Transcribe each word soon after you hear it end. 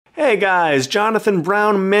Hey guys, Jonathan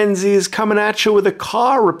Brown Menzies coming at you with a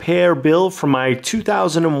car repair bill for my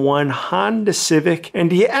 2001 Honda Civic.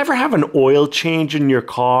 And do you ever have an oil change in your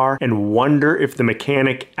car and wonder if the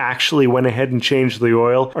mechanic actually went ahead and changed the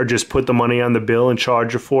oil or just put the money on the bill and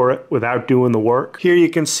charged you for it without doing the work? Here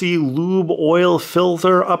you can see lube oil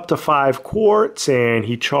filter up to 5 quarts, and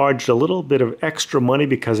he charged a little bit of extra money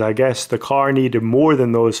because I guess the car needed more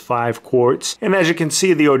than those 5 quarts. And as you can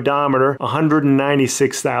see, the odometer,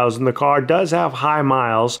 196,000. The car does have high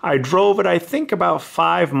miles. I drove it, I think, about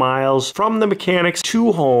 5 miles from the mechanics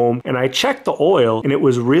to home, and I checked the oil, and it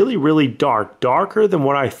was really dark, darker than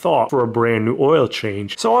what I thought for a brand new oil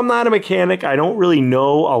change. So I'm not a mechanic. I don't really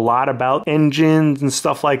know a lot about engines and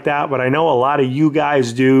stuff like that, but I know a lot of you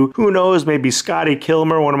guys do. Who knows, maybe Scotty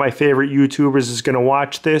Kilmer, one of my favorite YouTubers, is going to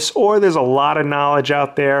watch this, or there's a lot of knowledge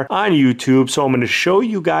out there on YouTube, so I'm going to show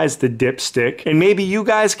you guys the dipstick, and maybe you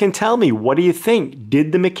guys can tell me, what do you think?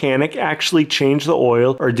 Did the mechanic actually change the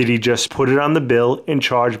oil, or did he just put it on the bill and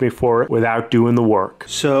charge me for it without doing the work?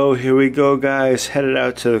 So here we go, guys. Headed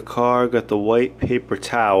out to the car, got the white paper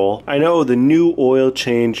towel. I know the new oil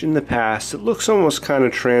change in the past, it looks almost kind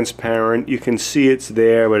of transparent. You can see it's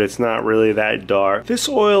there, but it's not really that dark. This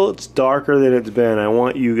oil, it's darker than it's been. I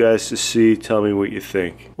want you guys to see, tell me what you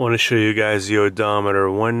think. I want to show you guys the odometer,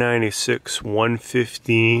 196,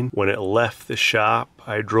 115 when it left the shop.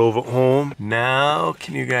 I drove it home. Now,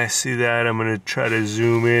 can you guys see that? I'm gonna try to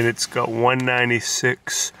zoom in. It's got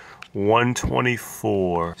 196,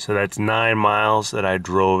 124. So that's 9 miles that I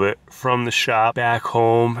drove it from the shop back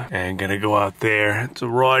home, and gonna go out there. It's a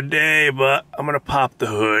raw day, but I'm gonna pop the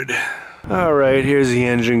hood. All right, here's the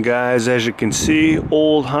engine, guys. As you can see,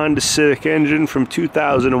 old Honda Civic engine from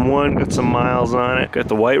 2001. Got some miles on it. Got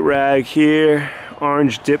the white rag here,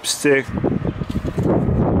 orange dipstick.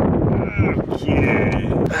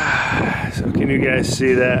 So can you guys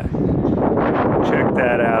see that? Check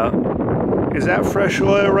that out. Is that fresh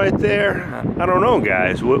oil right there? I don't know,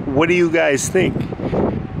 guys. What do you guys think?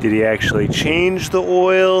 Did he actually change the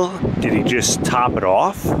oil? Did he just top it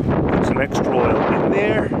off? Put some extra oil in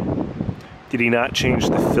there? Did he not change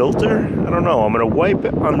the filter? I don't know. I'm gonna wipe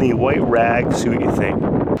it on the white rag, see what you think.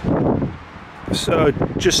 So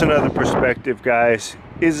just another perspective, guys.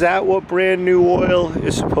 Is that what brand new oil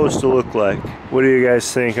is supposed to look like? What do you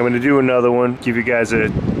guys think? I'm gonna do another one, give you guys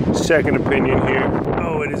a second opinion here.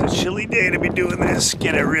 Oh, it is a chilly day to be doing this.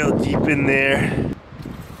 Get it real deep in there.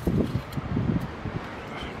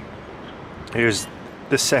 Here's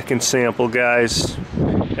the second sample, guys.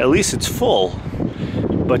 At least it's full.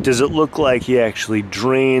 But does it look like he actually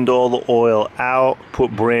drained all the oil out,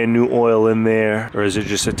 put brand new oil in there, or is it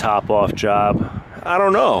just a top-off job? I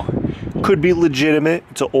don't know. Could be legitimate.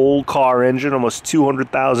 It's an old car engine, almost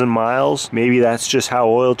 200,000 miles. Maybe that's just how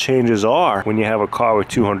oil changes are when you have a car with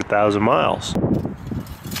 200,000 miles.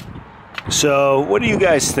 So what do you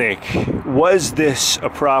guys think? Was this a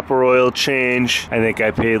proper oil change? I think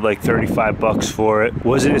I paid like 35 bucks for it.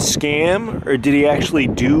 Was it a scam, or did he actually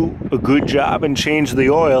do a good job and change the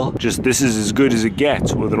oil? Just this is as good as it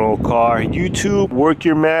gets with an old car. YouTube, work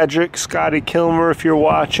your magic. Scotty Kilmer, if you're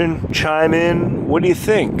watching, chime in. What do you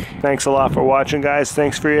think? Thanks a lot for watching, guys.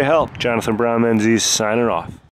 Thanks for your help. Jonathan Brown Menzies signing off.